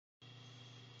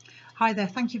Hi there,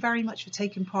 thank you very much for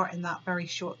taking part in that very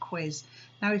short quiz.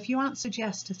 Now, if you answered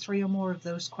yes to 3 or more of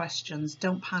those questions,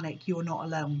 don't panic, you're not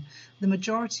alone. The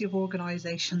majority of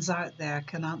organisations out there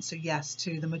can answer yes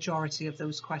to the majority of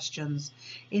those questions.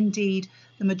 Indeed,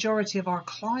 the majority of our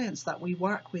clients that we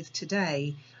work with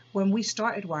today, when we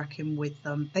started working with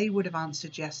them, they would have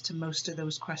answered yes to most of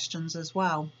those questions as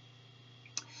well.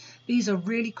 These are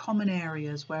really common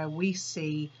areas where we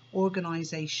see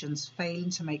organisations failing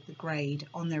to make the grade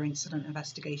on their incident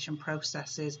investigation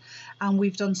processes. And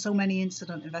we've done so many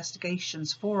incident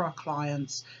investigations for our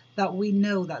clients that we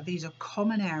know that these are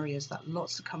common areas that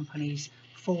lots of companies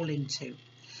fall into.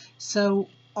 So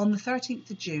on the 13th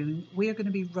of June, we are going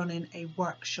to be running a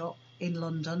workshop in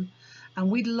London, and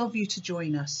we'd love you to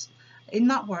join us. In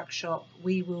that workshop,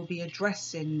 we will be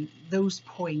addressing those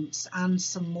points and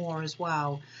some more as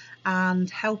well, and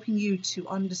helping you to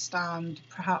understand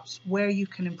perhaps where you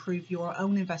can improve your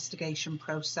own investigation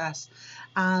process,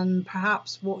 and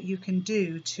perhaps what you can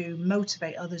do to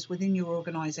motivate others within your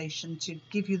organisation to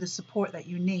give you the support that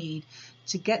you need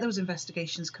to get those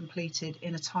investigations completed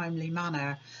in a timely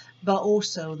manner, but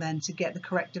also then to get the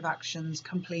corrective actions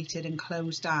completed and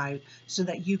closed out so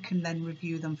that you can then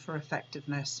review them for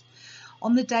effectiveness.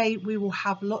 On the day, we will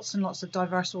have lots and lots of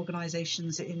diverse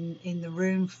organisations in the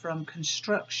room, from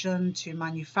construction to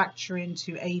manufacturing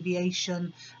to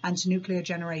aviation and to nuclear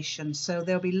generation. So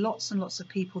there'll be lots and lots of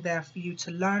people there for you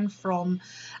to learn from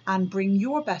and bring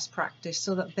your best practice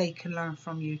so that they can learn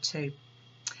from you too.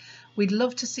 We'd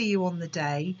love to see you on the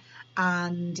day,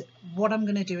 and what I'm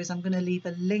going to do is I'm going to leave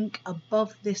a link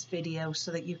above this video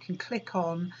so that you can click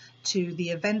on to the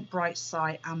Eventbrite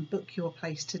site and book your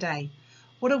place today.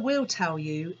 What I will tell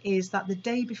you is that the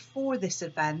day before this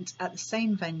event at the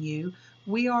same venue,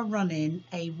 we are running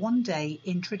a one-day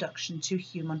introduction to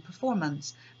human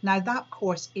performance. Now, that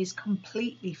course is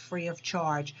completely free of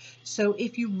charge. So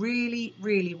if you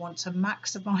really want to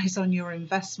maximize on your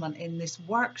investment in this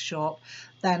workshop,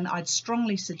 then I'd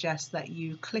strongly suggest that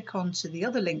you click onto the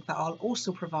other link that I'll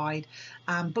also provide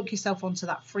and book yourself onto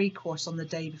that free course on the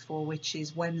day before, which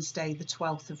is Wednesday, the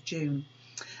 12th of June.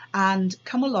 And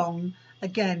come along.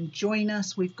 Again, join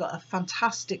us. We've got a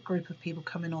fantastic group of people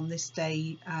coming on this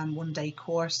day, one-day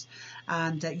course,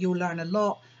 and you'll learn a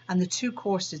lot. And the two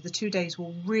courses, the 2 days,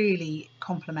 will really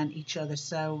complement each other.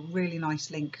 So really nice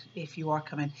link if you are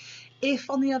coming. If,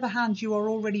 on the other hand, you are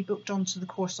already booked onto the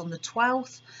course on the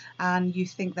 12th and you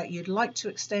think that you'd like to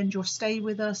extend your stay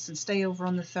with us and stay over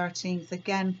on the 13th,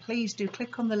 again, please do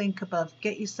click on the link above,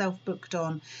 get yourself booked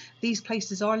on. These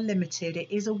places are limited.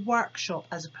 It is a workshop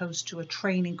as opposed to a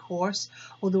training course,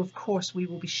 although of course we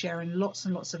will be sharing lots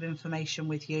and lots of information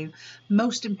with you.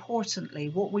 Most importantly,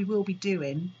 what we will be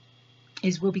doing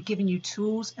is we'll be giving you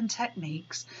tools and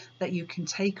techniques that you can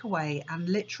take away, and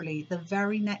literally the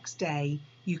very next day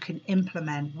you can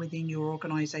implement within your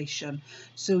organisation.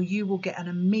 So you will get an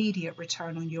immediate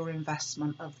return on your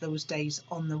investment of those days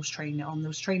on those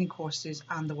training courses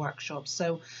and the workshops.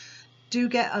 So do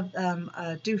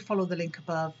do follow the link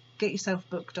above, get yourself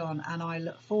booked on, and I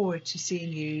look forward to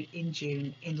seeing you in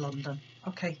June in London.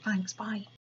 Okay, thanks, bye.